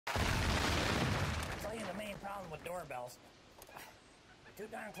doorbells. Too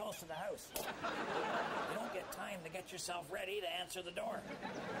darn close to the house. You don't get time to get yourself ready to answer the door.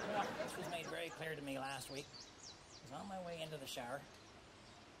 This was made very clear to me last week. I was on my way into the shower,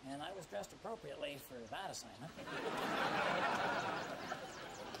 and I was dressed appropriately for that assignment.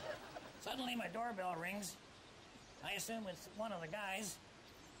 Suddenly, my doorbell rings. I assume it's one of the guys,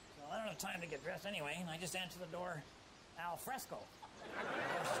 so I don't have time to get dressed anyway, and I just answer the door al fresco. Of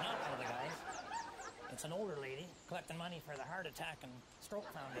course, it's not one of the guys. It's an older lady collecting money for the Heart Attack and Stroke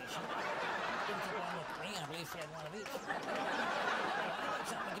Foundation. Didn't take one look at me. I believe she had one of each. I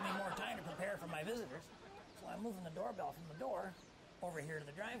need something to give me more time to prepare for my visitors. So I'm moving the doorbell from the door over here to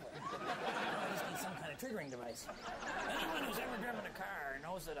the driveway. I just need some kind of triggering device. Anyone who's ever driven a car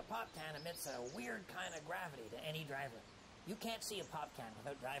knows that a pop can emits a weird kind of gravity to any driver. You can't see a pop can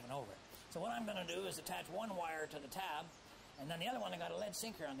without driving over it. So what I'm going to do is attach one wire to the tab, and then the other one, I got a lead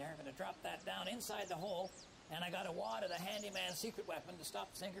sinker on there. I'm going to drop that down inside the hole, and I got a wad of the Handyman secret weapon to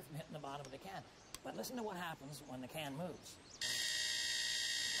stop the sinker from hitting the bottom of the can. But listen to what happens when the can moves.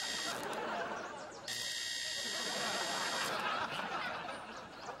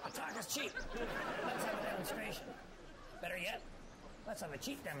 The talk is cheap. Let's have a demonstration. Better yet, let's have a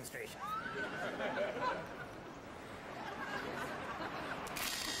cheap demonstration.